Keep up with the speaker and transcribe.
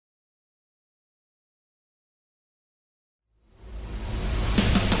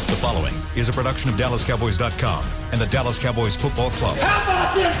following is a production of DallasCowboys.com and the Dallas Cowboys Football Club. How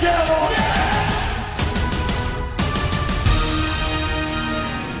about them Cowboys?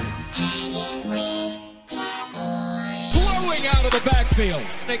 Blowing out of the backfield,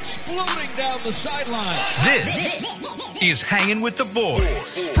 exploding down the sideline. This is Hanging with the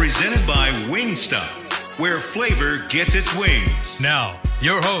Boys, presented by Wingstop, where flavor gets its wings. Now,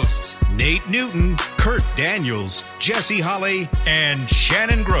 your hosts, Nate Newton, Kurt Daniels, Jesse Holley, and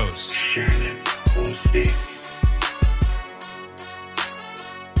Shannon Gross.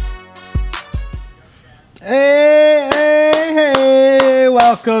 Hey,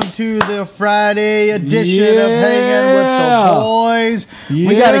 welcome to the Friday edition of Hanging with the Boys.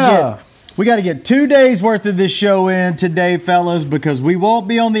 We got to get 2 days worth of this show in today, fellas, because we won't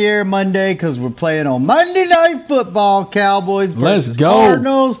be on the air Monday because we're playing on Monday Night Football, Cowboys versus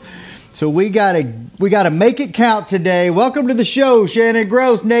Cardinals. So we gotta make it count today. Welcome to the show, Shannon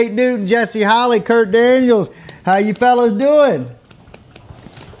Gross, Nate Newton, Jesse Holley, Kurt Daniels. How you fellas doing?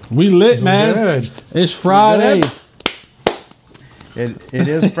 We lit, man. Good. It's Friday. It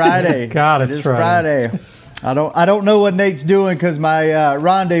is Friday. God, it's Friday. I don't know what Nate's doing because my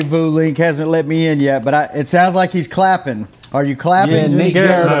rendezvous link hasn't let me in yet, but it sounds like he's clapping. Are you clapping? Yeah, Nate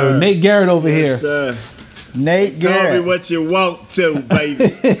Garrett over here. Sir. Nate Garrett. Tell me what you want to, baby.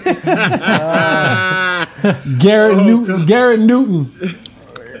 Garrett Newton.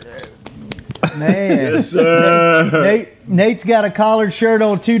 Man. Yes, sir. Nate's got a collared shirt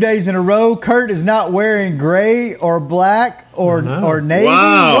on 2 days in a row. Kurt is not wearing gray or black or navy.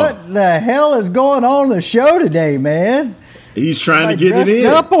 Wow. What the hell is going on the show today, man? He's trying to get it in.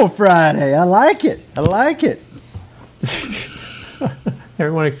 Up on Friday. I like it.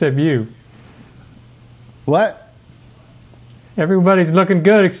 Everyone except you. What? Everybody's looking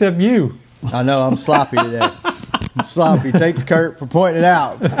good except you. I know. I'm sloppy today. I'm sloppy. Thanks, Kurt, for pointing it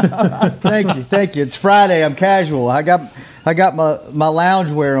out. Thank you. It's Friday. I'm casual. I got my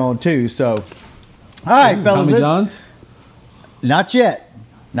loungewear on too. So, all right, fellas. Tommy John's? Not yet.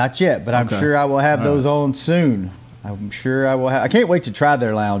 But I'm sure I will have those on soon. I'm sure I will have. I can't wait to try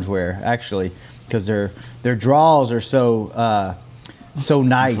their loungewear actually, because their draws are so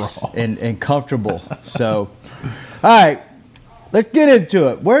nice and comfortable. So, all right. Let's get into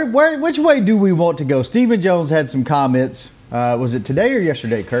it. Which way do we want to go? Stephen Jones had some comments. Was it today or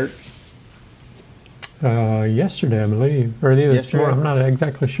yesterday, Kurt? Yesterday, I believe. Or either this morning. I'm not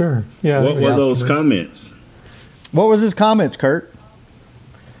exactly sure. Yeah. What were those comments? What was his comments, Kurt?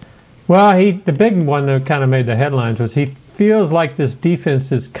 Well, the big one that kind of made the headlines was he feels like this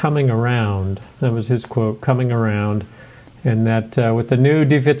defense is coming around. That was his quote, coming around. And that with the new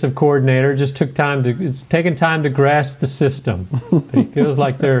defensive coordinator, it's taken time to grasp the system. But he feels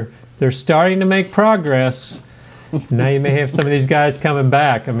like they're starting to make progress. Now you may have some of these guys coming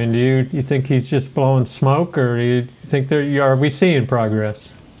back. I mean, do you think he's just blowing smoke, or do you think are we seeing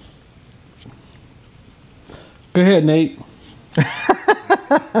progress? Go ahead, Nate.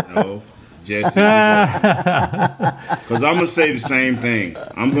 No, Jesse. Because I'm going to say the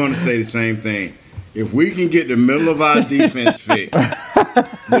same thing. If we can get the middle of our defense fixed,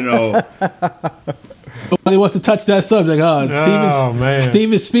 Nobody wants to touch that subject, huh?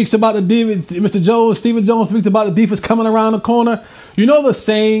 Steven speaks about the defense. Stephen Jones speaks about the defense coming around the corner. You know the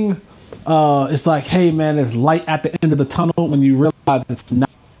saying, it's like, hey, man, there's light at the end of the tunnel when you realize it's not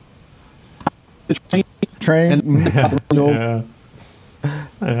the train. Yeah.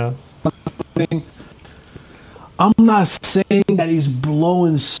 I'm not saying that he's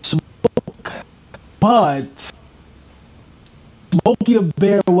blowing smoke. But Smokey the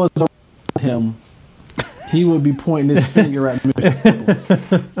Bear was around him, he would be pointing his finger at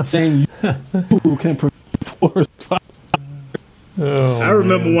Mr. Jones, saying you can prevent forest fires. I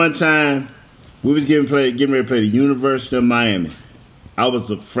remember one time we was getting ready to play the University of Miami. I was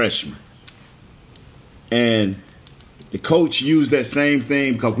a freshman. And the coach used that same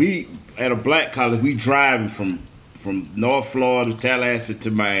thing because we, at a black college, we driving from North Florida, Tallahassee to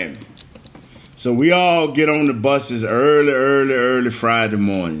Miami. So we all get on the buses early Friday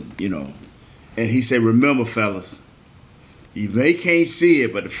morning, And he said, remember, fellas, you may can't see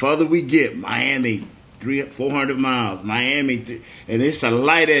it, but the further we get, Miami, 400 miles, Miami, and it's a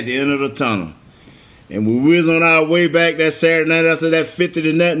light at the end of the tunnel. And when we was on our way back that Saturday night after that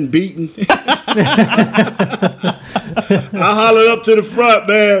 50-0 beating, I hollered up to the front,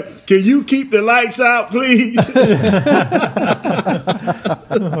 man, can you keep the lights out, please?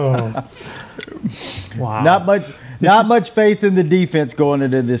 Wow. Not much faith in the defense going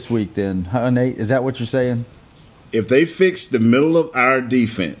into this week then, huh, Nate? Is that what you're saying? If they fix the middle of our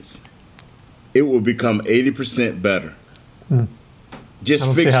defense, it will become 80% better. Just I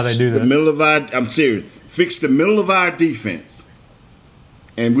don't fix see how they do the that. middle of our. I'm serious. Fix the middle of our defense,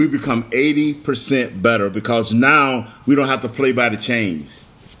 and we become 80% better because now we don't have to play by the chains.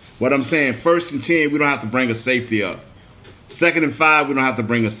 What I'm saying, 1st and 10, we don't have to bring a safety up. 2nd and 5, we don't have to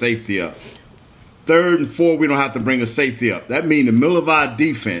bring a safety up. 3rd and 4, we don't have to bring a safety up. That means the middle of our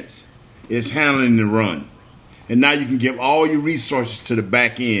defense is handling the run. And now you can give all your resources to the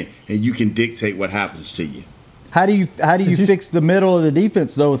back end, and you can dictate what happens to you. How do you fix the middle of the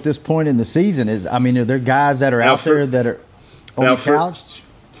defense though at this point in the season? Are there guys that are out there that are on the couch?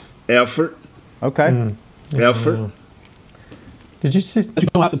 Effort. Okay. Effort. Did you see? You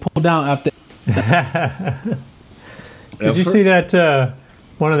don't have to pull down after. Did you see that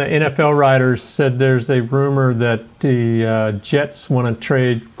one of the NFL writers said there's a rumor that the Jets want to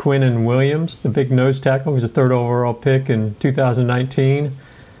trade Quinnen Williams, the big nose tackle, who's a 3rd overall pick in 2019.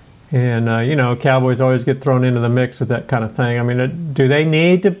 And, Cowboys always get thrown into the mix with that kind of thing. I mean, do they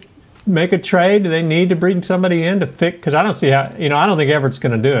need to make a trade? Do they need to bring somebody in to fix? Because I don't see how, I don't think Everett's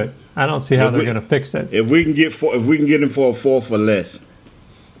going to do it. I don't see how they're going to fix that. If we can get him for a 4th or less,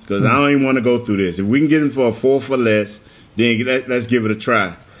 because I don't even want to go through this. If we can get him for a 4th or less, then let's give it a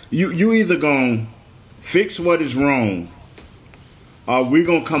try. You either going to fix what is wrong, or we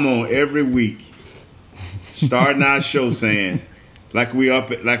going to come on every week, starting our show saying, like we up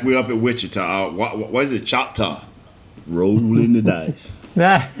at Wichita. What is it? Choctaw. Rolling the dice.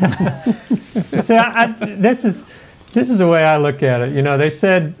 See, this is the way I look at it. They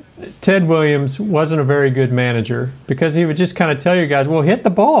said Ted Williams wasn't a very good manager because he would just kind of tell you guys, well, hit the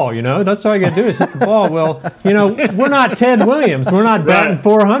ball, That's all you got to do is hit the ball. Well, we're not Ted Williams. We're not batting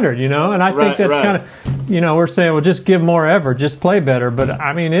 400, And I think that's kind of, we're saying, well, just give more effort, just play better. But,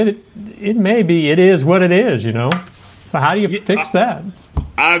 I mean, it is what it is, So how do you fix that?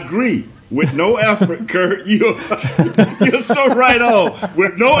 I agree. With no effort, Kurt, you're so right on.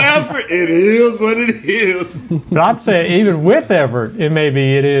 With no effort, it is what it is. But I'm saying even with effort, it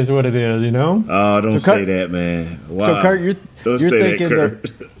is what it is, Oh, don't say that, man. Wow. So, Kurt,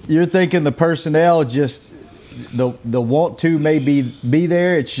 you're thinking the personnel just the want to maybe be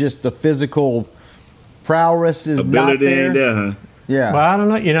there. It's just the physical prowess is not there. Ain't there, huh? Yeah. Well, I don't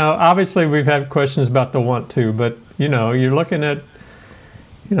know. Obviously we've had questions about the want to, but you're looking at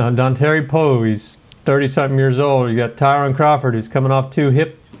Dontari Poe. He's 30-something years old. You got Tyron Crawford. He's coming off 2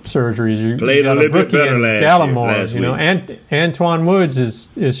 hip surgeries. You played a little bit better last week. And Antoine Woods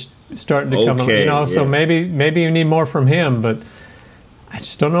is starting to come. So maybe you need more from him, but I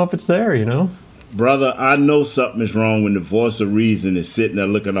just don't know if it's there. Brother, I know something is wrong when the voice of reason is sitting there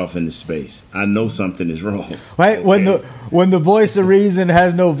looking off into space. I know something is wrong. Right? Okay. When the voice of reason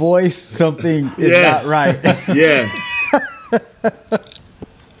has no voice, something is not right. Yeah.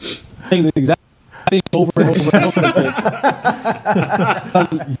 The exact thing over and over and over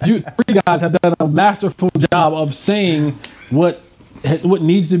again. You 3 guys have done a masterful job of saying what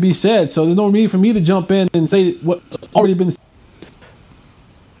needs to be said. So there's no need for me to jump in and say what's already been said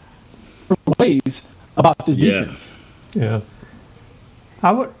ways about this defense. Yeah.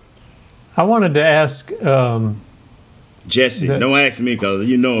 I wanted to ask Jesse. Don't ask me because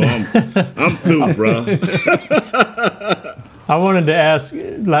I'm through, bro. I wanted to ask,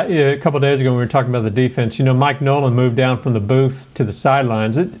 a couple of days ago when we were talking about the defense, Mike Nolan moved down from the booth to the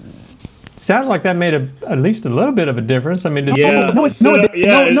sidelines. It sounds like that made at least a little bit of a difference. I mean, it didn't. No,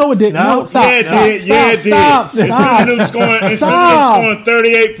 it didn't. No, stop. Yeah, it did. Instead of them scoring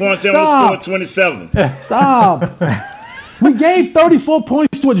 38 points, they only scored 27. Stop. We gave 34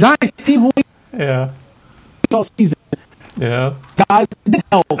 points to a Giants team who all season. Yeah. Guys, it didn't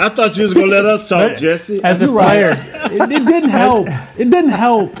help. I thought you was going to let us talk, Jesse. As a player. It didn't help. It didn't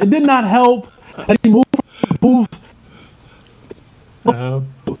help. It did not help. And he moved from the booth.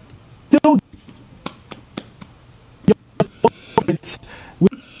 Still.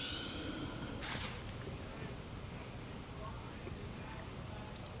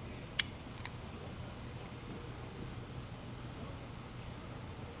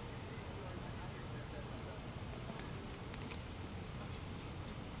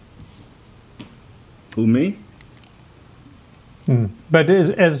 Who, me? But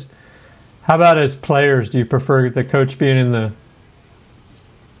how about as players? Do you prefer the coach being in the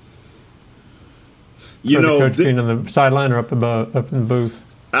coach being on the sideline or up in the booth?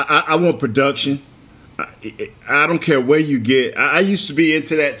 I want production. I don't care where you get. I used to be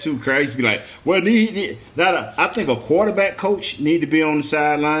into that too, Craig. I used to be like, well, I think a quarterback coach need to be on the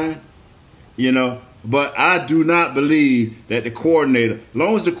sideline, But I do not believe that the coordinator, as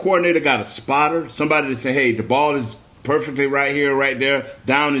long as the coordinator got a spotter, somebody to say, hey, the ball is perfectly right here, right there,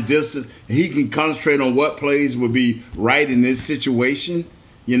 down the distance. He can concentrate on what plays would be right in this situation,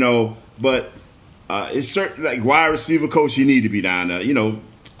 But it's certain, like wide receiver coach, he need to be down there.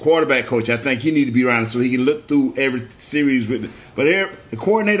 Quarterback coach, I think he need to be around so he can look through every series with it. But here, the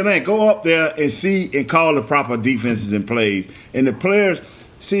coordinator, man, go up there and see and call the proper defenses and plays. And the players,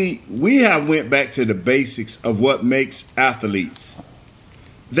 see, we have went back to the basics of what makes athletes.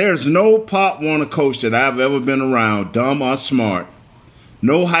 There's no Pop Warner coach that I've ever been around, dumb or smart,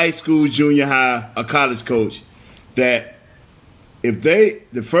 no high school, junior high, or college coach, that if they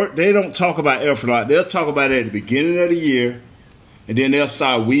don't talk about effort a lot, they'll talk about it at the beginning of the year, and then they'll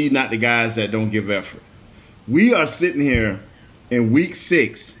start weeding out the guys that don't give effort. We are sitting here in week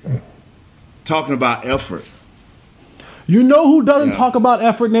 6 talking about effort. You know who doesn't talk about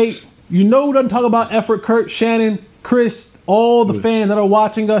effort, Nate? You know who doesn't talk about effort, Kurt, Shannon, Chris, all the fans that are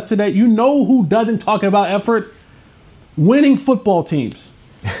watching us today? You know who doesn't talk about effort? Winning football teams.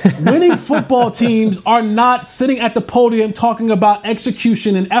 Winning football teams are not sitting at the podium talking about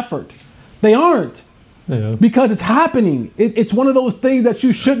execution and effort. They aren't. Yeah. Because it's happening. It's one of those things that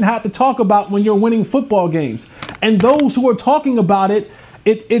you shouldn't have to talk about when you're winning football games. And those who are talking about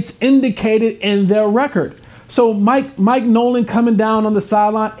it's indicated in their record. So Mike Nolan coming down on the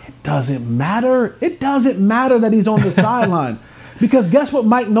sideline, it doesn't matter. It doesn't matter that he's on the sideline. Because guess what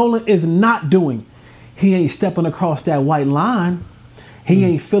Mike Nolan is not doing? He ain't stepping across that white line. He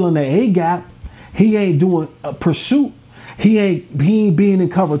ain't filling the A gap. He ain't doing a pursuit. He ain't being in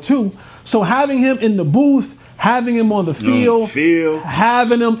cover 2. So having him in the booth, having him on the field,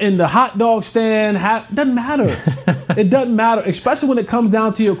 having him in the hot dog stand, doesn't matter. It doesn't matter, especially when it comes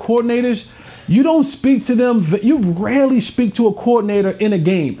down to your coordinators. You don't speak to them. You rarely speak to a coordinator in a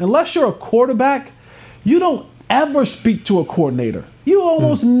game. Unless you're a quarterback, you don't ever speak to a coordinator. You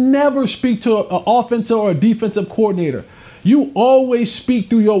almost never speak to an offensive or a defensive coordinator. You always speak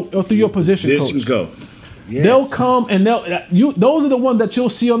through your position coach. Go. Yes. They'll come and those are the ones that you'll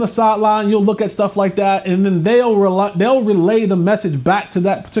see on the sideline. You'll look at stuff like that, and then they'll relay the message back to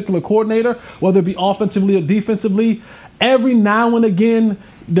that particular coordinator, whether it be offensively or defensively. Every now and again,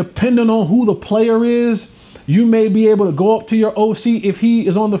 depending on who the player is, you may be able to go up to your OC if he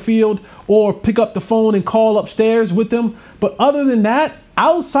is on the field, or pick up the phone and call upstairs with them. But other than that,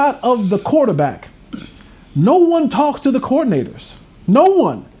 outside of the quarterback, no one talks to the coordinators. No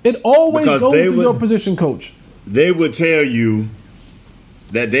one. It always goes through your position coach. They would tell you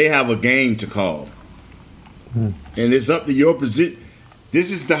that they have a game to call. And it's up to your position.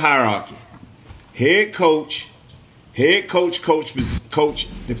 This is the hierarchy. Head coach, coach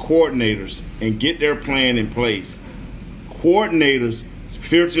the coordinators and get their plan in place. Coordinators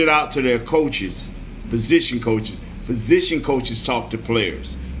filter it out to their coaches, position coaches. Position coaches talk to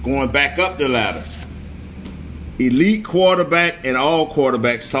players. Going back up the ladder. Elite quarterback and all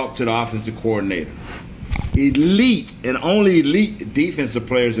quarterbacks talk to the offensive coordinator. Elite and only elite defensive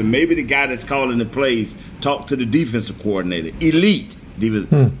players and maybe the guy that's calling the plays talk to the defensive coordinator. Elite.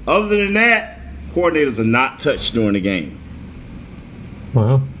 Other than that, coordinators are not touched during the game.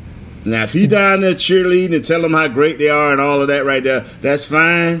 Wow. Now, if he down there cheerleading and tell them how great they are and all of that right there, that's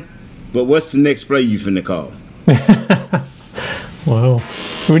fine. But what's the next play you finna call? Wow.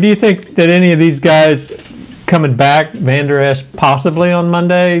 What do you think that any of these guys coming back, Vander Esch possibly on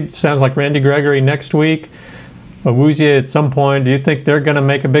Monday, sounds like Randy Gregory next week, Awuzie at some point, do you think they're going to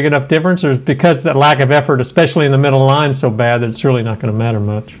make a big enough difference, or is because that lack of effort, especially in the middle line, so bad that it's really not going to matter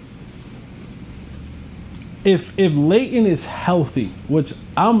much? If Leighton is healthy, which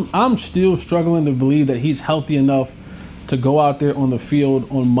I'm still struggling to believe that he's healthy enough to go out there on the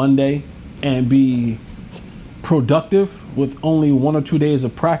field on Monday and be productive with only 1 or 2 days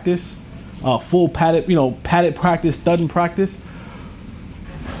of practice, full padded practice, studding practice.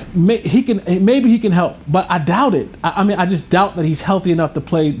 Maybe he can help, but I doubt it. I just doubt that he's healthy enough to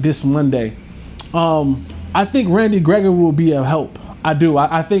play this Monday. I think Randy Gregory will be a help. I do.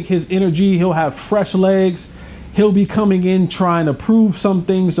 I think his energy, he'll have fresh legs. He'll be coming in trying to prove some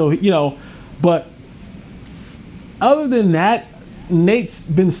things. So, but other than that, Nate's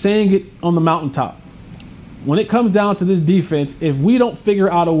been saying it on the mountaintop. When it comes down to this defense, if we don't figure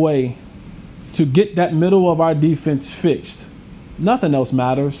out a way to get that middle of our defense fixed, nothing else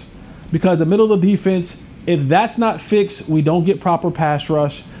matters. Because the middle of the defense, if that's not fixed, we don't get proper pass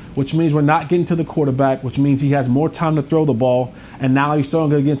rush, which means we're not getting to the quarterback, which means he has more time to throw the ball. And now he's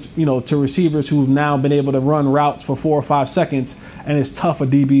throwing it against, to receivers who've now been able to run routes for 4 or 5 seconds, and it's tough for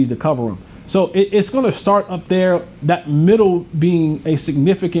DBs to cover them. So it's going to start up there, that middle being a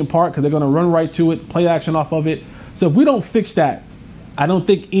significant part, because they're going to run right to it, play action off of it. So if we don't fix that, I don't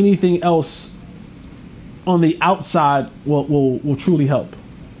think anything else on the outside will truly help.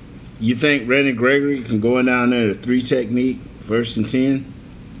 You think Randy Gregory can go in down there to 3 technique, 1st and 10?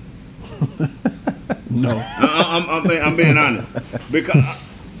 No. I'm being honest. Because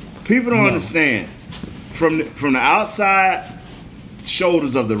people don't understand. From the outside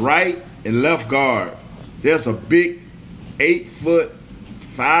shoulders of the right and left guard, there's a big 8-foot,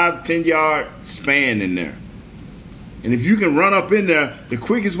 5-10 yard span in there. And if you can run up in there, the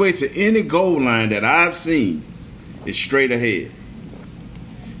quickest way to any goal line that I've seen is straight ahead.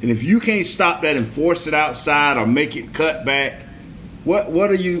 And if you can't stop that and force it outside or make it cut back, what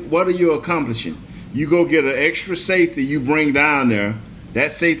are you accomplishing? You go get an extra safety you bring down there.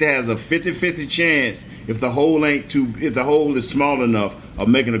 That safety has a 50-50 chance if the hole is small enough of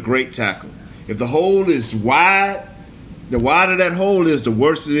making a great tackle. If the hole is wide, the wider that hole is, the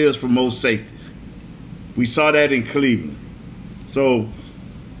worse it is for most safeties. We saw that in Cleveland. So,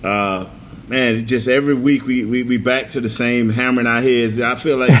 man, just every week we back to the same hammering our heads. I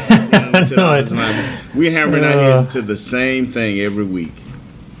feel like we're hammering our heads to the same thing every week.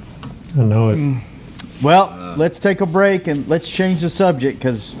 I know it. Well, let's take a break and let's change the subject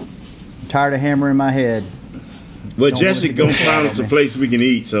because I'm tired of hammering my head. Well, Jesse gonna find us a place we can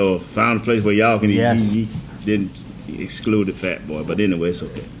eat, so found a place where y'all can eat. Yes. He didn't exclude the Fat Boy, but anyway, it's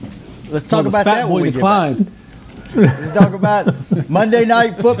okay. Let's talk about that when we declined. Let's talk about Monday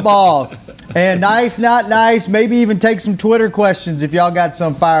Night Football. And nice, not nice. Maybe even take some Twitter questions if y'all got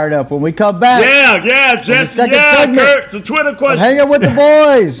some fired up. When we come back. Yeah, Jesse. Kurt, some Twitter questions. Hanging with the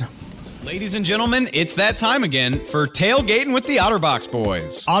boys. Ladies and gentlemen, it's that time again for Tailgating with the OtterBox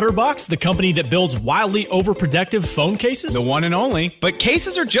Boys. OtterBox, the company that builds wildly overprotective phone cases? The one and only. But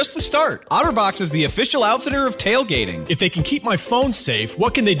cases are just the start. OtterBox is the official outfitter of tailgating. If they can keep my phone safe,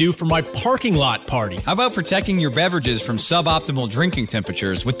 what can they do for my parking lot party? How about protecting your beverages from suboptimal drinking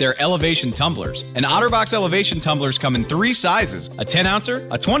temperatures with their elevation tumblers? And OtterBox elevation tumblers come in 3 sizes: a 10-ouncer,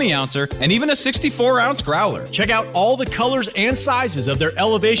 a 20-ouncer, and even a 64-ounce growler. Check out all the colors and sizes of their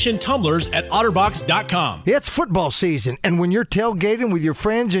elevation tumblers at OtterBox.com. It's football season, and when you're tailgating with your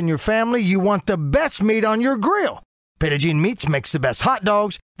friends and your family, you want the best meat on your grill. Petit Meats makes the best hot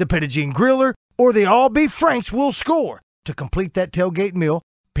dogs, the Petit Griller, or the all-beef Franks will score. To complete that tailgate meal,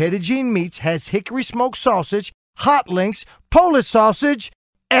 Petit Meats has hickory smoked sausage, hot links, Polish sausage,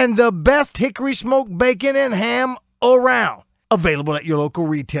 and the best hickory smoked bacon and ham around. Available at your local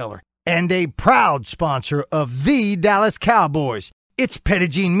retailer. And a proud sponsor of the Dallas Cowboys. It's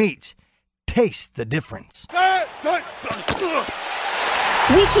Petit Meats. Taste the difference. We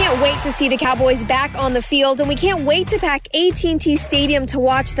can't wait to see the Cowboys back on the field, and we can't wait to pack AT&T Stadium to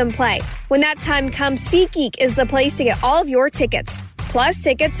watch them play. When that time comes, SeatGeek is the place to get all of your tickets. Plus,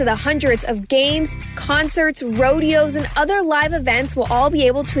 tickets to the hundreds of games, concerts, rodeos, and other live events we'll all be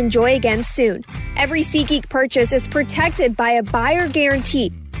able to enjoy again soon. Every SeatGeek purchase is protected by a buyer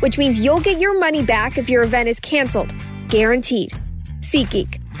guarantee, which means you'll get your money back if your event is canceled. Guaranteed.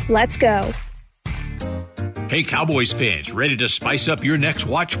 SeatGeek. Let's go. Hey, Cowboys fans, ready to spice up your next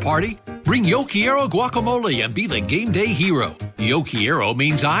watch party? Bring Yo Quiero guacamole and be the game day hero. Yo Quiero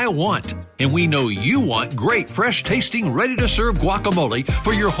means I want, and we know you want great, fresh-tasting, ready-to-serve guacamole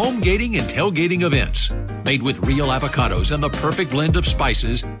for your home gating and tailgating events. Made with real avocados and the perfect blend of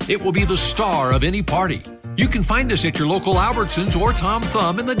spices, it will be the star of any party. You can find us at your local Albertsons or Tom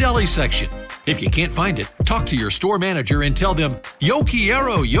Thumb in the deli section. If you can't find it, talk to your store manager and tell them, Yo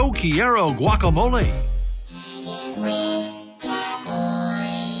Quiero guacamole.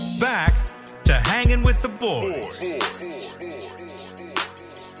 Back to Hanging with the Boys.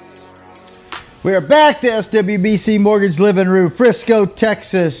 We are back to SWBC Mortgage Living Room, Frisco,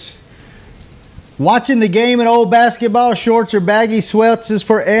 Texas. Watching the game in old basketball shorts or baggy sweats is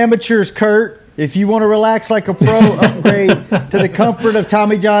for amateurs, Kurt. If you want to relax like a pro, upgrade to the comfort of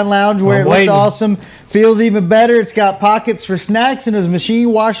Tommy John Loungewear. It looks awesome, feels even better. It's got pockets for snacks and is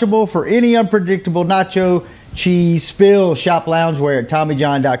machine washable for any unpredictable nacho cheese spill. Shop loungewear at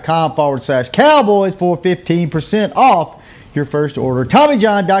TommyJohn.com/Cowboys for 15% off your first order.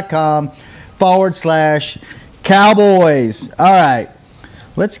 TommyJohn.com/Cowboys. All right,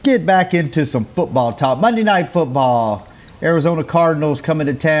 let's get back into some football talk. Monday Night Football. Arizona Cardinals coming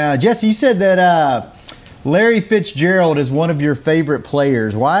to town. Jesse, you said that Larry Fitzgerald is one of your favorite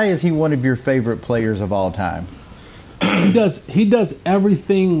players. Why is he one of your favorite players of all time? He does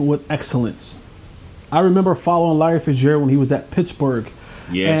everything with excellence. I remember following Larry Fitzgerald when he was at Pittsburgh.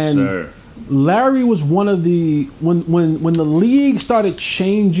 Yes, sir. Larry was one of the when the league started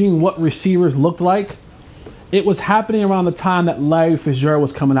changing what receivers looked like, it was happening around the time that Larry Fitzgerald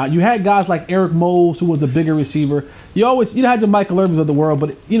was coming out. You had guys like Eric Moles, who was a bigger receiver. You had the Michael Irvins of the world,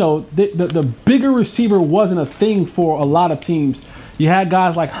 but the bigger receiver wasn't a thing for a lot of teams. You had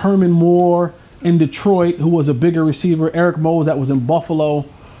guys like Herman Moore in Detroit, who was a bigger receiver. Eric Moles that was in Buffalo.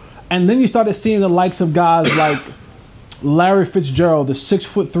 And then you started seeing the likes of guys like Larry Fitzgerald, the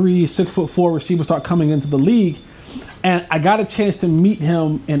 6'3", 6'4" receiver, start coming into the league. And I got a chance to meet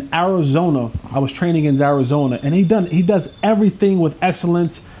him in Arizona. I was training in Arizona, and he does everything with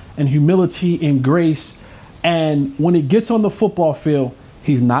excellence and humility and grace. And when he gets on the football field,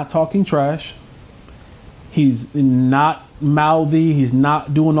 he's not talking trash. He's not mouthy. He's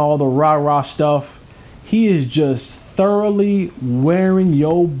not doing all the rah-rah stuff. He is just thoroughly wearing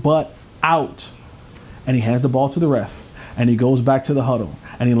your butt out. And he hands the ball to the ref, and he goes back to the huddle.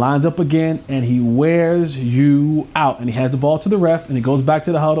 And he lines up again, and he wears you out. And he hands the ball to the ref, and he goes back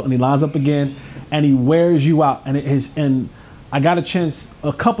to the huddle, and he lines up again, and he wears you out. And I got a chance,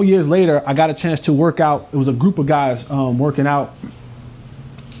 a couple years later, I got a chance to work out. It was a group of guys working out.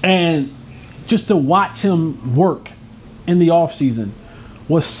 And just to watch him work in the offseason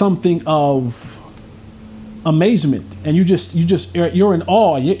was something of amazement. And you're in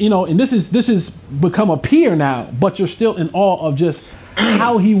awe. And this is become a peer now, but you're still in awe of just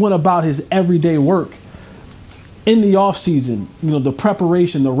how he went about his everyday work in the off season. The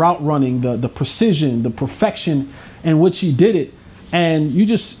preparation, the route running, the precision, the perfection in which he did it. And you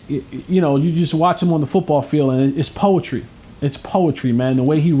just watch him on the football field, and it's poetry. It's poetry, man. The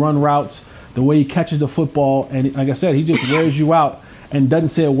way he run routes, the way he catches the football, and like I said, he just wears you out and doesn't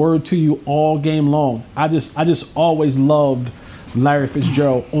say a word to you all game long. I just always loved Larry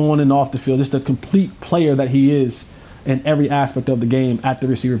Fitzgerald on and off the field, just a complete player that he is in every aspect of the game at the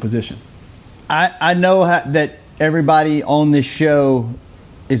receiver position. I know that everybody on this show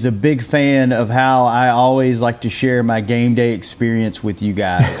is a big fan of how I always like to share my game day experience with you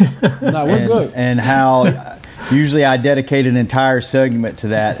guys. No, we're good. And how usually I dedicate an entire segment to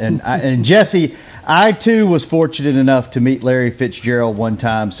that. And Jesse, I too was fortunate enough to meet Larry Fitzgerald one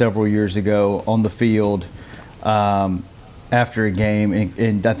time several years ago on the field after a game.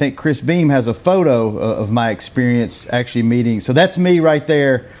 And I think Chris Beam has a photo of my experience actually meeting. So that's me right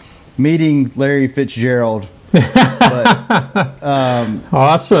there meeting Larry Fitzgerald.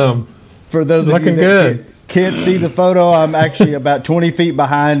 Awesome. For those of you that can't see the photo, I'm actually about 20 feet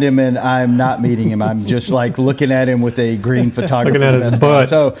behind him, and I'm not meeting him. I'm just like looking at him with a green photographer looking at his butt.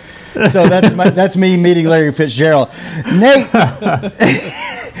 So that's me meeting Larry Fitzgerald. Nate,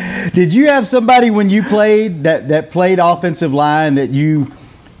 did you have somebody when you played that played offensive line that you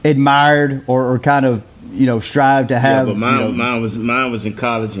admired or kind of strive to have? Yeah, but mine was in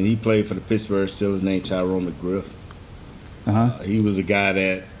college, and he played for the Pittsburgh Steelers, named Tyrone McGriff. He was a guy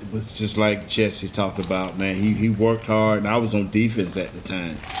that was just like Jesse's talked about, man. He worked hard, and I was on defense at the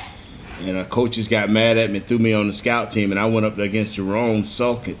time. And coaches got mad at me and threw me on the scout team, and I went up there against Tyrone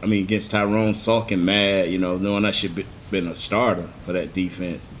sulking, mad, knowing I should have been a starter for that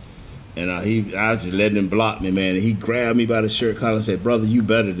defense. And I was just letting him block me, man. And he grabbed me by the shirt collar and said, "Brother, you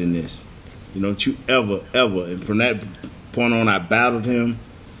better than this. Don't you ever." And from that point on, I battled him.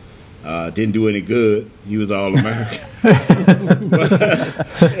 Didn't do any good. He was All-American. But,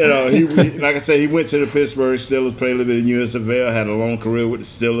 he like I said, he went to the Pittsburgh Steelers, played a little bit in USFL, had a long career with the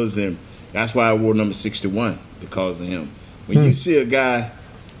Steelers, and that's why I wore number 61, because of him. When you see a guy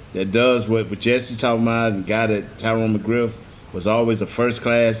that does what Jesse talking about, and a guy that Tyrone McGriff was always a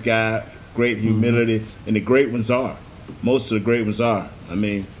first-class guy, great humility, and the great ones are. Most of the great ones are. I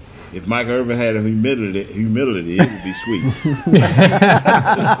mean, if Mike Irvin had a humility, it would be sweet.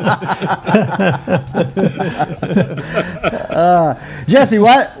 Jesse,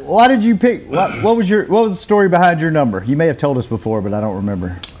 why did you pick? What was the story behind your number? You may have told us before, but I don't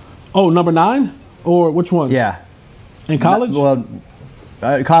remember. Oh, number 9, or which one? Yeah, in college.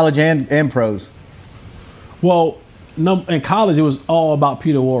 College and pros. Well, in college it was all about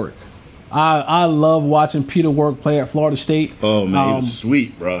Peter Warrick. I love watching Peter Warrick play at Florida State. Oh, man, he was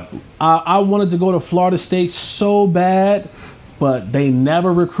sweet, bro. I wanted to go to Florida State so bad, but they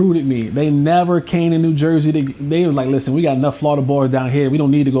never recruited me. They never came to New Jersey. They were like, listen, we got enough Florida boys down here. We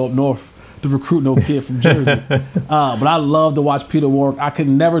don't need to go up north to recruit no kid from Jersey. But I love to watch Peter Warrick. I could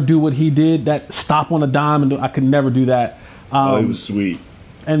never do what he did, that stop on a dime, and I could never do that. He was sweet.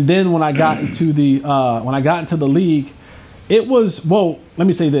 And then when I got into the league, it was, well, let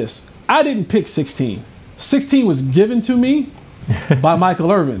me say this. I didn't pick 16. 16 was given to me by Michael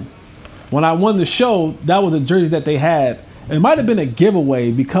Irvin. When I won the show, that was a jersey that they had. And it might have been a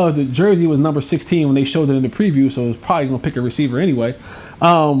giveaway because the jersey was number 16 when they showed it in the preview, so it was probably going to pick a receiver anyway.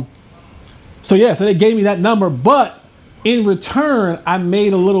 So they gave me that number, but in return, I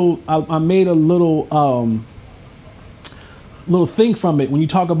made a little little thing from it. When you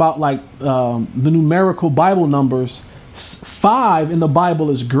talk about like the numerical Bible numbers, 5 in the Bible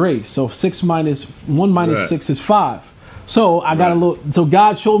is grace. So 1 minus 6 is 5. So I got a little. So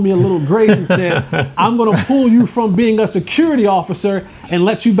God showed me a little grace and said, "I'm going to pull you from being a security officer and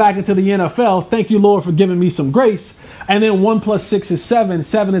let you back into the NFL. Thank you, Lord, for giving me some grace." And then 1 plus 6 is 7.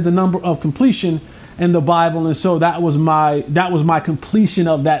 7 is the number of completion in the Bible, and so that was my completion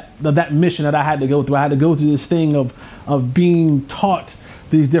of that mission that I had to go through. I had to go through this thing of being taught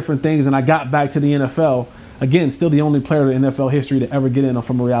these different things, and I got back to the NFL. Again, still the only player in NFL history to ever get in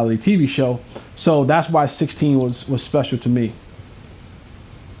from a reality TV show. So that's why 16 was special to me.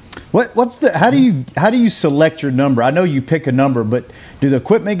 How do you select your number? I know you pick a number, but do the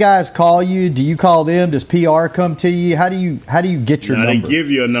equipment guys call you? Do you call them? Does PR come to you? How do you get your number? They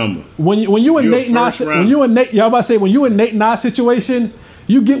give you a number. When you in Nate Nas situation,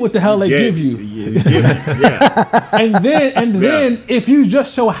 you get what the hell they give you. Yeah. and then if you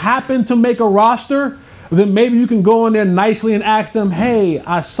just so happen to make a roster, then maybe you can go in there nicely and ask them, "Hey,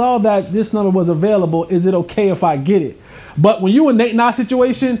 I saw that this number was available. Is it okay if I get it?" But when you in Nate Nas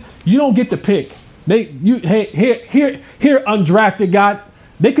situation, you don't get to pick. Here undrafted guy.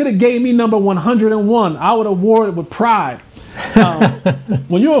 They could have gave me number 101. I would have wore it with pride.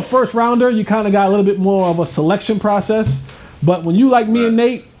 When you're a first rounder, you kind of got a little bit more of a selection process. But when you like me and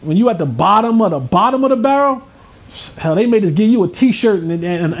Nate, when you at the bottom of the barrel, hell, they may just give you a T-shirt and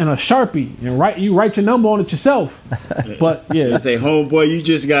a Sharpie and write your number on it yourself. But yeah, they say, "Homeboy, you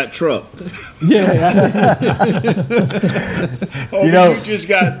just got trucked." Yeah, that's it. You just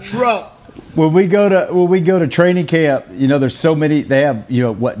got trucked. When we go to training camp, there's so many. They have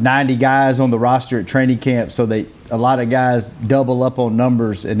 90 guys on the roster at training camp, so a lot of guys double up on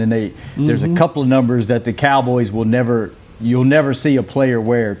numbers, and then there's a couple of numbers that the Cowboys you'll never see a player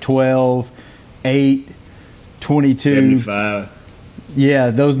wear: 12, 8. 22, 75.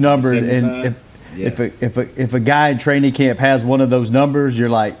 Yeah, those numbers. And if a guy in training camp has one of those numbers, you're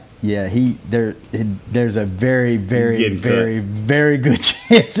like, yeah, there's a very, very, very, very good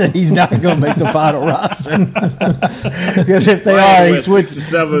chance that he's not going to make the final roster. Because if they are, he switched.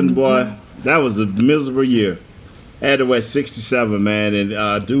 67, boy, that was a miserable year. I had to wear 67, man, and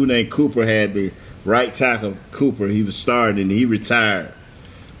a dude named Cooper had the right tackle. Cooper, he was starting, and he retired.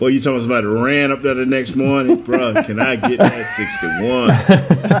 Well, you talking about somebody ran up there the next morning? Bro, can I get that 61?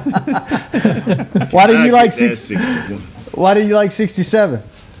 Why didn't you like 61? Why did you like 67?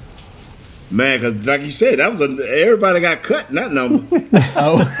 Man, because like you said, everybody got cut in that number.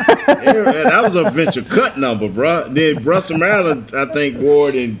 That was a venture cut number, bro. Then Russell Maryland, I think, wore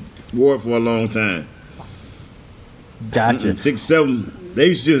it for a long time. Gotcha. And 67. They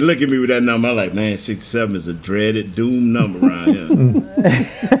used to just look at me with that number. I'm like, man, 67 is a dreaded, doomed number around here.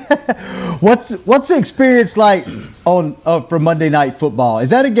 What's the experience like for Monday Night Football?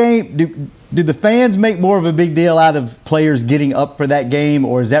 Is that a game? Do the fans make more of a big deal out of players getting up for that game,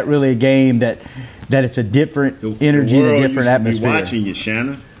 or is that really a game that it's a different energy and a different atmosphere? The world used to be watching you,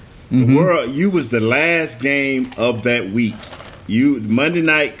 Shannon. The world, you was the last game of that week. Monday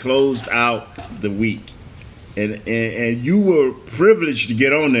night closed out the week. And you were privileged to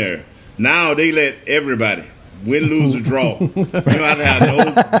get on there. Now they let everybody win, lose, or draw. You don't have to have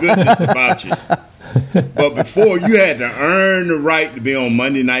no goodness about you. But before, you had to earn the right to be on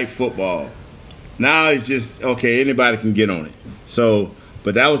Monday Night Football. Now it's just, okay, anybody can get on it. So,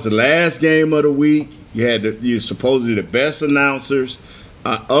 but that was the last game of the week. You're supposedly the best announcers.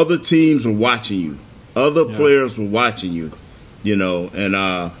 Other teams were watching you. Other players were watching you.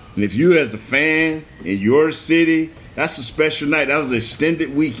 And if you as a fan in your city, that's a special night. That was an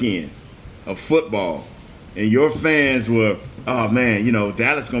extended weekend of football. And your fans were, oh, man,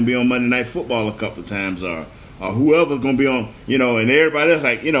 Dallas going to be on Monday Night Football a couple of times or whoever's going to be on, and everybody else,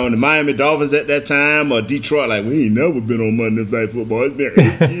 like, the Miami Dolphins at that time or Detroit, like, we ain't never been on Monday Night Football. It's been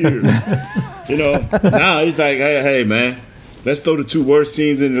 8 years. Now it's like, hey, man. Let's throw the two worst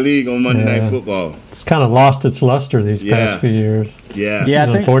teams in the league on Monday Night Football. It's kind of lost its luster these past few years. Yeah,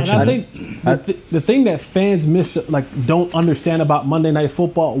 I think the thing that fans don't understand about Monday Night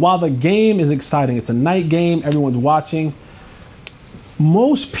Football, while the game is exciting, it's a night game, everyone's watching.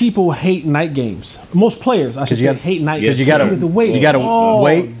 Most people hate night games. Most players, I should say, hate night games. Because you got to wait. You got to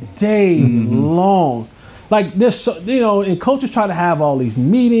wait day long. Like this, and coaches try to have all these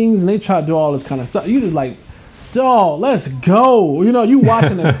meetings and they try to do all this kind of stuff. You just like, dog, let's go. You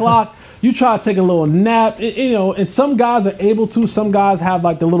watching the clock. You try to take a little nap. And some guys are able to. Some guys have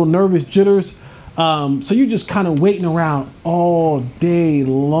like the little nervous jitters. So you just kind of waiting around all day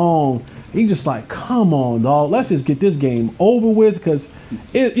long. You just like, come on, dog. Let's just get this game over with, because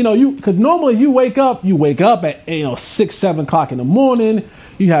normally you wake up at 6, 7 o'clock in the morning.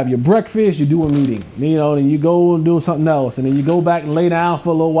 You have your breakfast, you do a meeting, then you go and do something else, and then you go back and lay down for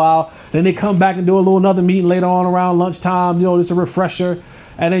a little while. Then they come back and do another meeting later on around lunchtime. Just a refresher,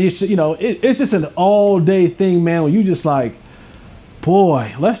 and then it's just an all day thing, man. Where you just like,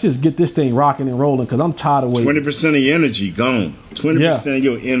 boy, let's just get this thing rocking and rolling, because I'm tired of waiting. 20% of your energy gone. 20% of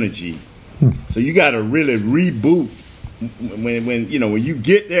your energy. So you got to really reboot. When you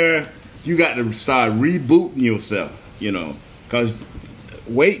get there, you got to start rebooting yourself. Because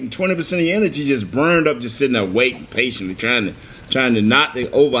waiting, 20% of your energy just burned up, just sitting there waiting patiently, trying to not to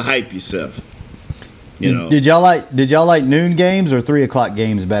overhype yourself. Did y'all like noon games or 3 o'clock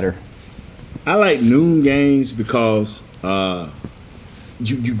games better? I like noon games because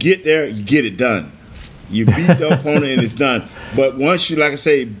you get there, you get it done. You beat the opponent and it's done. But once you, like I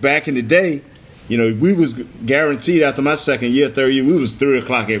say, back in the day, we was guaranteed after my second year, third year, we was 3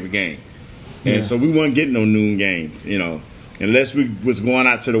 o'clock every game. And so we wasn't getting no noon games, unless we was going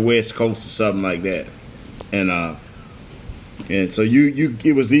out to the West Coast or something like that. And so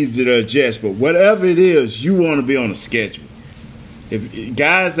it was easy to adjust. But whatever it is, you want to be on a schedule. If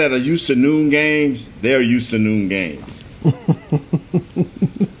guys that are used to noon games, they're used to noon games.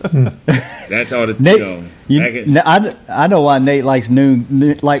 That's all I know why Nate likes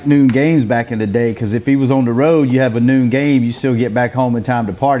noon games back in the day, because if he was on the road, you have a noon game, you still get back home in time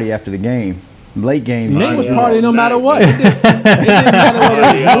to party after the game. Late game. Nate was partying no matter what. It didn't matter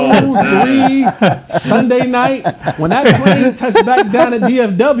whether it was 2, 3, Sunday night. When that plane touched back down at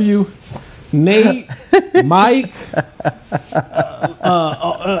DFW, Nate, Mike,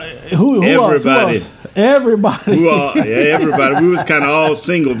 who else? Everybody. Everybody. We was kind of all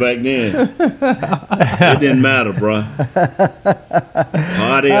single back then. It didn't matter, bro.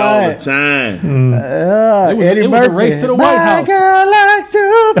 Party all the time. Eddie Murphy. Was a race to the White House. My girl likes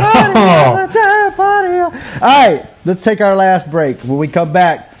to party all the time. Party all right, let's take our last break. When we come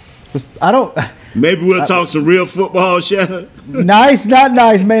back, maybe we'll talk some real football, Shannon. Nice, not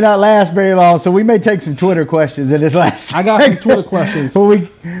nice, may not last very long, so we may take some Twitter questions in this last I got some Twitter questions. All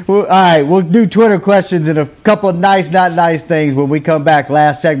right, we'll do Twitter questions and a couple of nice, not nice things when we come back.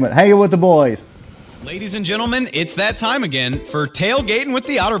 Last segment. Hanging with the boys. Ladies and gentlemen, it's that time again for Tailgating with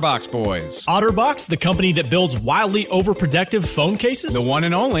the OtterBox Boys. OtterBox, the company that builds wildly overprotective phone cases? The one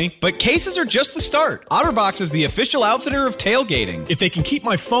and only. But cases are just the start. OtterBox is the official outfitter of tailgating. If they can keep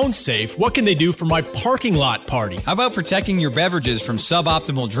my phone safe, what can they do for my parking lot party? How about protecting your beverages from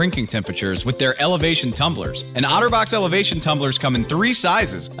suboptimal drinking temperatures with their elevation tumblers? And OtterBox elevation tumblers come in 3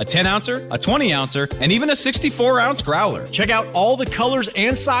 sizes: a 10-ouncer, a 20-ouncer, and even a 64-ounce growler. Check out all the colors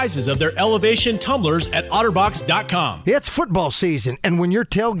and sizes of their elevation tumblers at OtterBox.com. It's football season, and when you're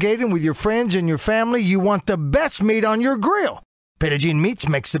tailgating with your friends and your family, you want the best meat on your grill. Pettigene Meats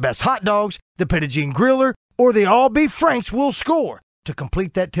makes the best hot dogs, the Pettigene Griller, or the all-beef Franks will score. To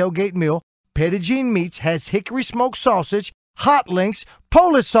complete that tailgate meal, Pettigene Meats has hickory smoked sausage, hot links,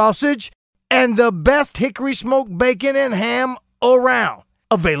 Polish sausage, and the best hickory smoked bacon and ham around.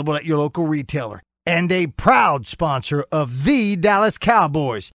 Available at your local retailer. And a proud sponsor of the Dallas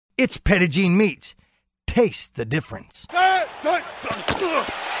Cowboys. It's Pettigene Meats. Taste the difference. We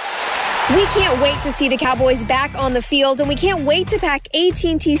can't wait to see the Cowboys back on the field, and we can't wait to pack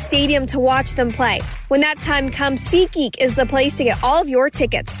AT&T Stadium to watch them play. When that time comes, SeatGeek is the place to get all of your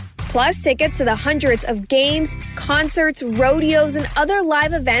tickets. Plus, tickets to the hundreds of games, concerts, rodeos, and other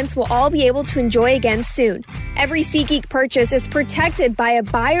live events we'll all be able to enjoy again soon. Every SeatGeek purchase is protected by a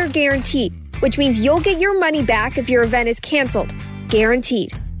buyer guarantee, which means you'll get your money back if your event is canceled.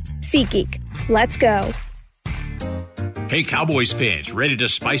 Guaranteed. SeatGeek. Let's go. Hey, Cowboys fans, ready to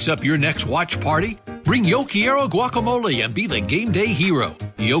spice up your next watch party? Bring Yo Quiero guacamole and be the game day hero.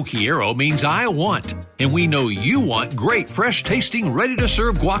 Yo Quiero means I want, and we know you want great, fresh-tasting,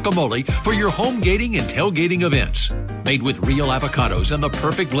 ready-to-serve guacamole for your home gating and tailgating events. Made with real avocados and the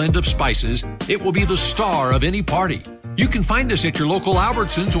perfect blend of spices, it will be the star of any party. You can find us at your local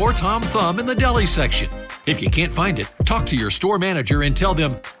Albertsons or Tom Thumb in the deli section. If you can't find it, talk to your store manager and tell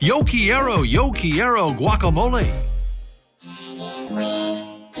them, Yo Quiero guacamole.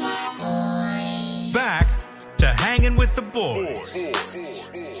 Back to Hanging with the Boys.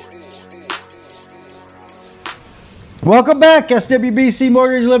 Welcome back, SWBC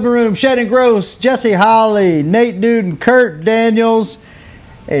Mortgage Living Room. Shannon Gross, Jesse Holly, Nate Newton, Kurt Daniels,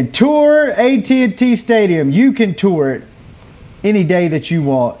 and tour AT&T Stadium. You can tour it any day that you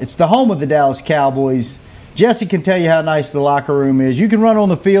want. It's the home of the Dallas Cowboys. Jesse can tell you how nice the locker room is. You can run on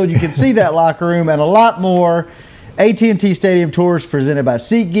the field. You can see that locker room and a lot more AT&T Stadium tours presented by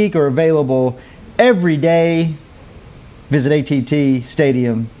SeatGeek are available every day. Visit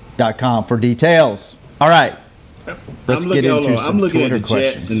attstadium.com for details. All right. Let's get into some Twitter questions.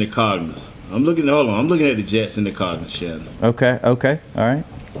 Jets and the Cardinals. I'm looking at the Jets and the Cardinals, Shannon. Okay. All right.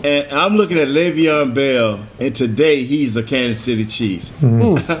 And I'm looking at Le'Veon Bell, and today he's a Kansas City Chiefs.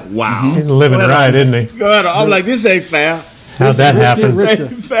 Mm-hmm. Wow. He's living right, isn't he? Go ahead. I'm like, this ain't fair. How'd that happen? This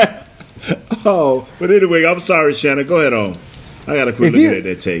ain't fair. Oh, but anyway, I'm sorry, Shannon. Go ahead on. I got to quit looking at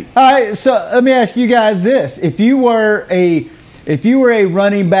that tape. All right, so let me ask you guys this. If you were a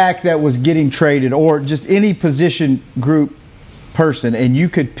running back that was getting traded or just any position group person, and you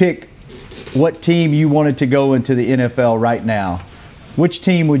could pick what team you wanted to go into the NFL right now, which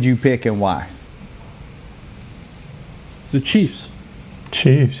team would you pick and why? The Chiefs.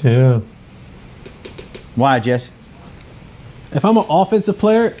 Chiefs, yeah. Why, Jesse? If I'm an offensive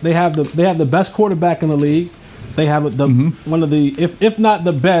player, they have the best quarterback in the league. They have one of the, if not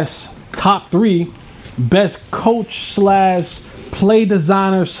the best, top 3 best coach / play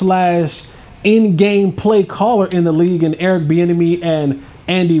designer / in-game play caller in the league in Eric Bieniemy and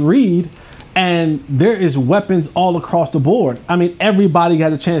Andy Reid. And there is weapons all across the board. I mean, everybody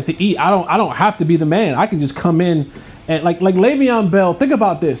has a chance to eat. I don't have to be the man. I can just come in and like Le'Veon Bell. Think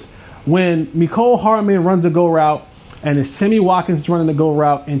about this: when Mecole Hardman runs a go route, and it's Sammy Watkins running the go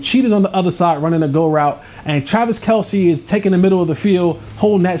route, and Cheetah's on the other side running the go route, and Travis Kelce is taking the middle of the field,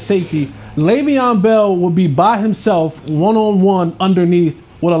 holding that safety. Le'Veon Bell will be by himself, one-on-one underneath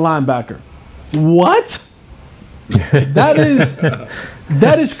with a linebacker. What? That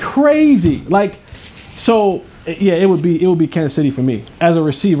is crazy. Like, so yeah, it would be Kansas City for me. As a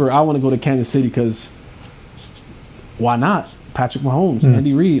receiver, I want to go to Kansas City because why not? Patrick Mahomes,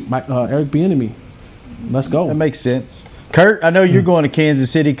 Andy Reid, Eric Bieniemy. Let's go. That makes sense. Kurt, I know you're going to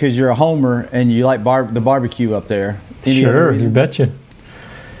Kansas City because you're a homer and you like the barbecue up there. Sure, you betcha.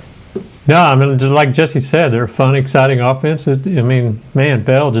 No, I mean, just like Jesse said, they're a fun, exciting offense. I mean, man,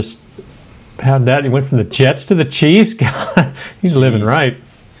 Bell just had that. He went from the Jets to the Chiefs. God, he's living right.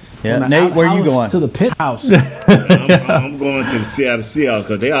 Yeah, Nate, where are you going? To the pit house. I'm going to the Seattle Seahawks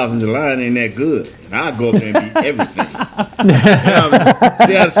because their offensive line ain't that good. And I'll go up there and beat everything.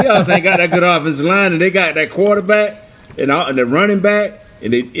 Seattle Seahawks ain't got that good offensive line, and they got that quarterback and the running back.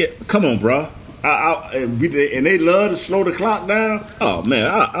 And come on, bro. And they love to slow the clock down. Oh man,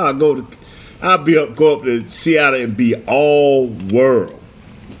 I'll go up to Seattle and be all world.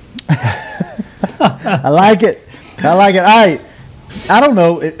 I like it. All right. I don't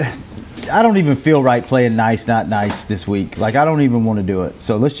know. I don't even feel right playing nice, not nice this week. Like, I don't even want to do it.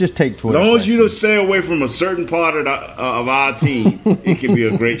 So let's just take Twitter. As long as you don't stay away from a certain part of our team, it can be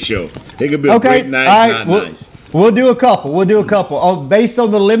a great show. It could be a great nice, not nice. We'll do a couple. Oh, based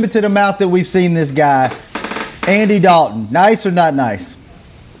on the limited amount that we've seen this guy, Andy Dalton, nice or not nice?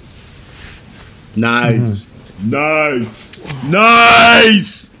 Nice. Nice.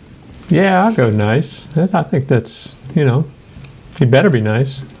 Yeah, I'll go nice. I think that's, he better be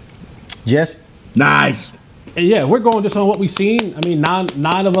nice. Yes? Nice. Yeah, we're going just on what we've seen. I mean,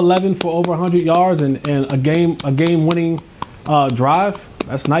 9 of 11 for over 100 yards and a game-winning drive.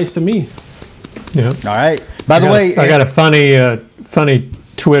 That's nice to me. Yeah. All right. By the way, I got a funny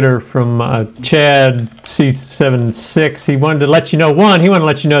Twitter from Chad C76. He wanted to let you know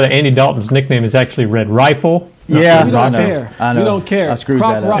that Andy Dalton's nickname is actually Red Rifle. Yeah, we don't care. I know. We don't care. I screwed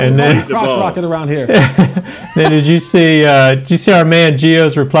that up. And then Crocs rocket around here. Then did you see our man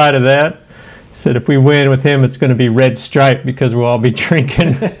Gio's reply to that? He said if we win with him, it's going to be red stripe because we'll all be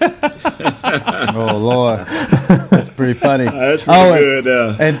drinking. Oh Lord, that's pretty funny. That's pretty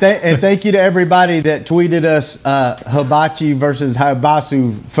good. And thank you to everybody that tweeted us Hibachi versus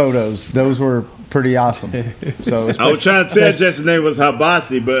Habasu photos. Those were pretty awesome. So I was trying to tell Jesse's name was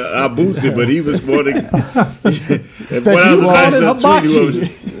Habusi, but he was more than.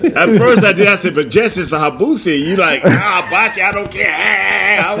 At first I did. I said, but Jesse's a Habusi. You like Habachi? I don't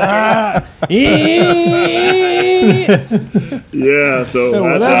care. Yeah. So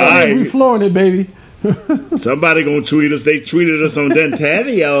that's all right. We flooring it, baby. Somebody gonna tweet us. They tweeted us on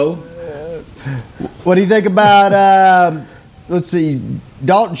Dentatio. What do you think about? Let's see,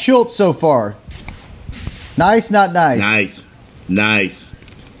 Dalton Schultz so far. Nice, not nice. Nice.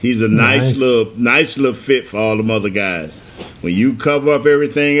 He's a nice little fit for all them other guys. When you cover up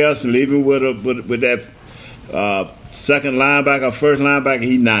everything else and leave him with that second linebacker, first linebacker,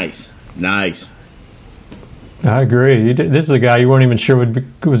 he nice. I agree. This is a guy you weren't even sure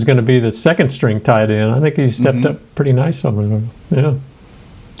was going to be the second string tight end. I think he stepped up pretty nice on him. Yeah.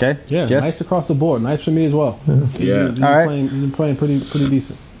 Okay. Yeah. Yes. Nice across the board. Nice for me as well. Yeah. He's been playing pretty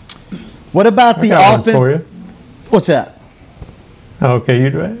decent. What about the offense? For you. What's that? Okay,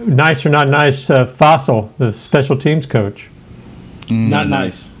 nice or not nice, Fossil, the special teams coach. Not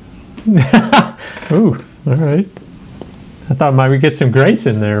nice. Ooh, all right. I thought maybe we'd get some grace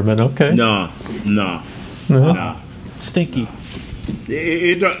in there, but okay. No. Stinky.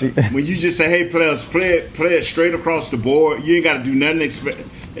 When you just say, "Hey, players, play it straight across the board," you ain't got to do nothing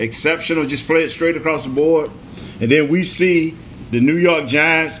exceptional. Just play it straight across the board, and then we see the New York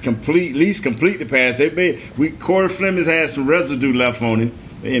Giants at least complete the pass. Corey Fleming's had some residue left on him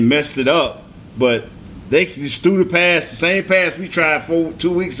and messed it up, but they just threw the pass, the same pass we tried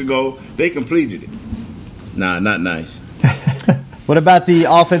 2 weeks ago. They completed it. Nah, not nice. What about the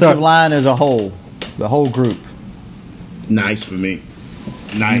offensive line as a whole, the whole group? Nice for me.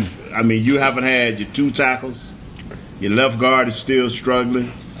 Nice. I mean, you haven't had your 2 tackles. Your left guard is still struggling.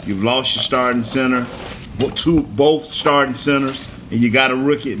 You've lost your starting center, both starting centers, and you got a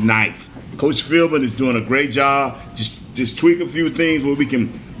rookie. Nice. Coach Philbin is doing a great job. Just tweak a few things where we can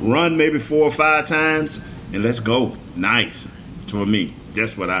run maybe 4 or 5 times, and let's go. Nice for me.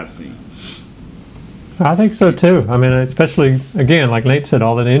 That's what I've seen. I think so too. I mean, especially again, like Nate said,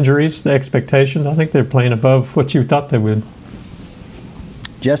 all the injuries, the expectations. I think they're playing above what you thought they would.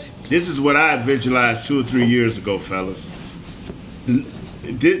 Jesse, this is what I visualized 2 or 3 years ago, fellas.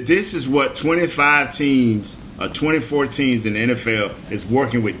 This is what 25 teams or 24 teams in the NFL is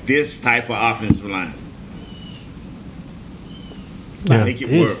working with this type of offensive line. Yeah, make it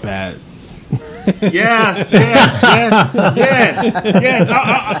work. It's bad. Yes.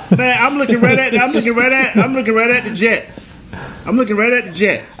 Man, I'm looking right at the Jets. I'm looking right at the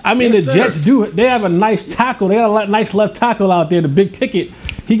Jets. I mean, the Jets they have a nice tackle. They got a nice left tackle out there, the big ticket.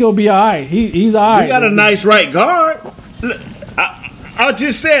 He gonna be all right. He's all right. He got a nice right guard. I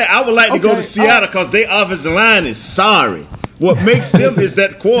just said I would like to go to Seattle because their offensive line is sorry. What makes them is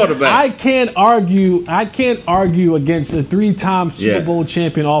that quarterback. I can't argue against a 3-time Super Bowl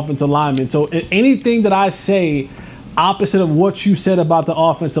champion offensive lineman. So anything that I say opposite of what you said about the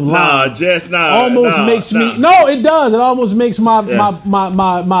offensive line, almost makes me. No, it does. It almost makes my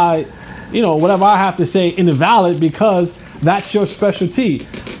whatever I have to say invalid because that's your specialty.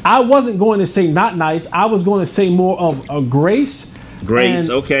 I wasn't going to say not nice. I was going to say more of a grace. Grace,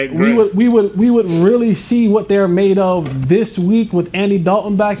 okay, great. We would really see what they're made of this week with Andy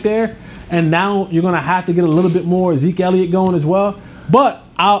Dalton back there, and now you're going to have to get a little bit more Zeke Elliott going as well. But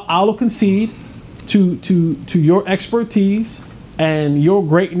I'll concede to your expertise and your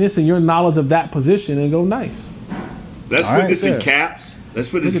greatness and your knowledge of that position and go nice. Let's put this in caps.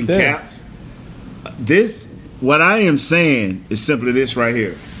 This, what I am saying is simply this right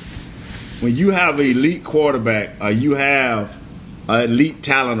here. When you have an elite quarterback or you have elite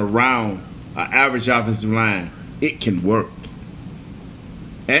talent around an average offensive line, it can work.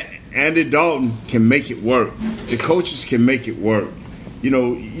 Andy Dalton can make it work. The coaches can make it work.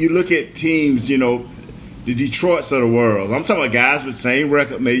 You look at teams, the Detroits of the world. I'm talking about guys with the same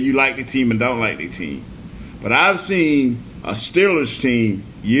record. Maybe you like the team and don't like the team. But I've seen a Steelers team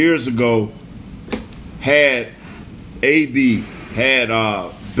years ago had AB, had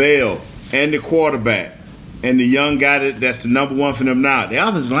Bell, and the quarterback. And the young guy that's the number one for them now. The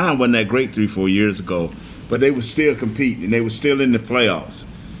offensive line wasn't that great 3-4 years ago, but they were still competing. They were still in the playoffs.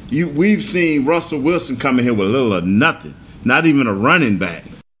 We've seen Russell Wilson come in here with a little or nothing, not even a running back.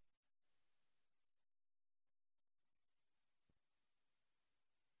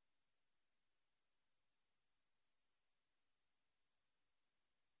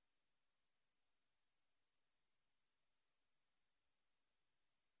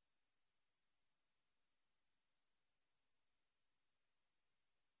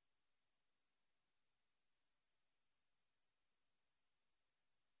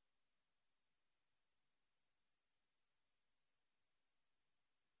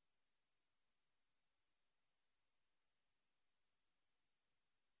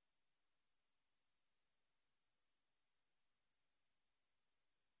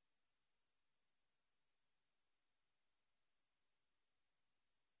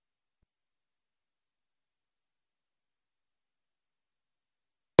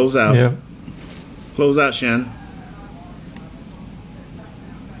 Close out. Yeah. Close out, Shannon.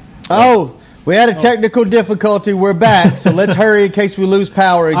 Oh, we had a technical difficulty. We're back, so let's hurry in case we lose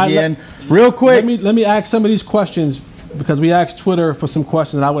power again. Real quick. Let me ask some of these questions because we asked Twitter for some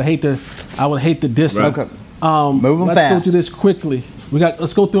questions. And I would hate to diss them. Okay. Move them let's fast. Go through this quickly.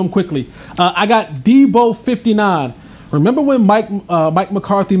 Let's go through them quickly. I got Debo59. Remember when Mike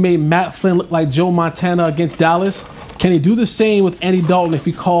McCarthy made Matt Flynn look like Joe Montana against Dallas? Can he do the same with Andy Dalton if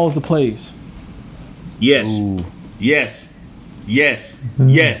he calls the plays? Yes. Ooh. Yes. Yes,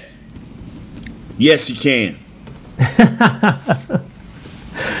 he can.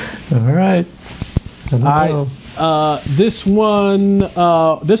 All right. This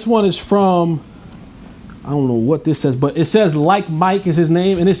one is from, I don't know what this says, but it says like Mike is his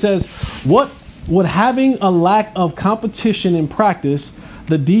name, and it says, what would having a lack of competition in practice,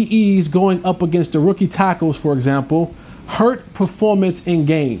 the DEs going up against the rookie tackles, for example, hurt performance in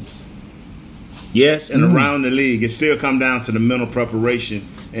games? Yes, and around the league, it still come down to the mental preparation,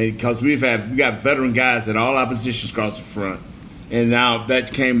 and because we got veteran guys at all our positions across the front, and now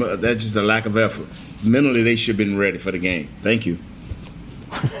that's just a lack of effort. Mentally, they should have been ready for the game. Thank you.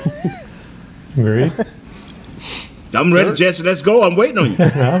 Agreed. I'm ready, Jesse. Let's go. I'm waiting on you.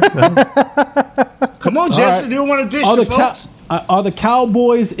 Come on, Jesse. Do you want to dish the folks? Are the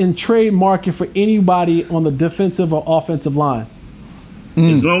Cowboys in trade market for anybody on the defensive or offensive line?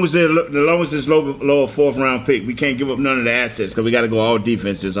 As long as it's lower fourth round pick, we can't give up none of the assets because we got to go all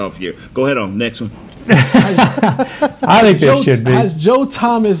defenses off here. Go ahead on next one. I think there should be. Has Joe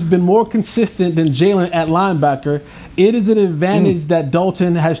Thomas been more consistent than Jalen at linebacker? It is an advantage that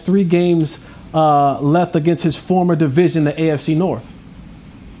Dalton has 3 games left against his former division, the AFC North.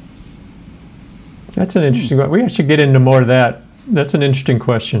 That's an interesting one. We should get into more of that. That's an interesting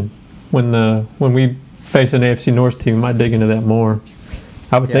question. When we face an AFC North team, we might dig into that more.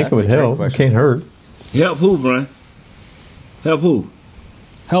 I would think it would help. It can't hurt. Help who, Brian? Help who?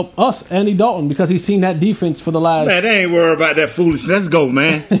 Help us, Andy Dalton, because he's seen that defense for the last... Man, they ain't worried about that foolishness. Let's go,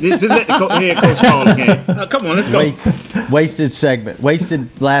 man. Just let the head coach call the game. Come on, let's go. Wasted segment.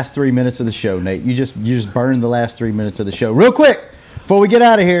 Wasted last 3 minutes of the show, Nate. You just burned the last 3 minutes of the show. Real quick, before we get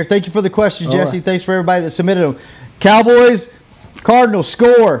out of here, thank you for the questions, Jesse. Right. Thanks for everybody that submitted them. Cowboys, Cardinals,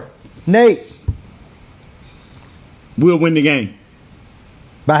 score. Nate. We'll win the game.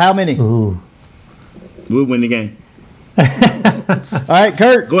 By how many? Ooh. We'll win the game. All right,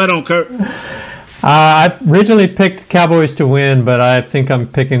 Kurt. Go ahead on, Kurt. I originally picked Cowboys to win, but I think I'm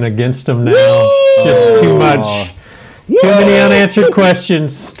picking against them now. Woo! Just too much. Too many unanswered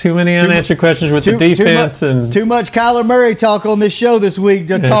questions. Too many unanswered questions with the defense. Too much Kyler Murray talk on this show this week.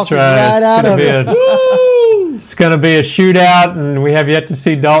 They're talking right out of it. It's going to be a shootout, and we have yet to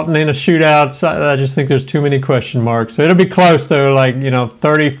see Dalton in a shootout. So I just think there's too many question marks. So it'll be close, though,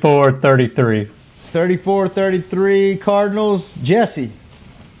 34-33. 34-33 Cardinals. Jesse.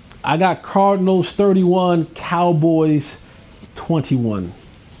 I got Cardinals 31, Cowboys 21.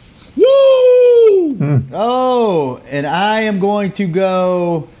 Woo! Oh, and I am going to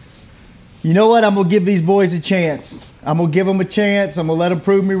go, you know what? I'm going to give these boys a chance. I'm going to give them a chance. I'm going to let them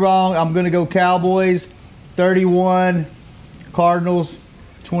prove me wrong. I'm going to go Cowboys 31, Cardinals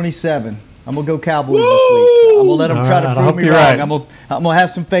 27. I'm going to go Cowboys this week. I'm going to let them try to prove me wrong. Right. I'm going to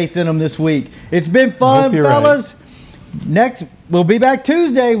have some faith in them this week. It's been fun, fellas. Right. We'll be back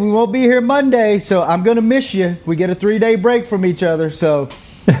Tuesday. We won't be here Monday, so I'm going to miss you. We get a 3-day break from each other, so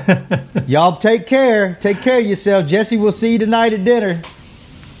y'all take care. Take care of yourself. Jesse, we'll see you tonight at dinner.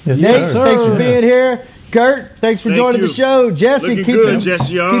 Yes, Nate, thanks for being here. Kurt, thanks for joining the show. Jesse, keep them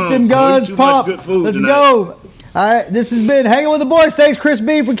guns pumped. Let's go. All right, this has been Hanging with the Boys. Thanks, Chris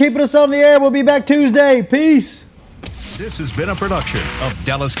B, for keeping us on the air. We'll be back Tuesday. Peace. This has been a production of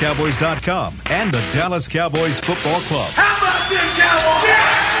DallasCowboys.com and the Dallas Cowboys Football Club. How about this?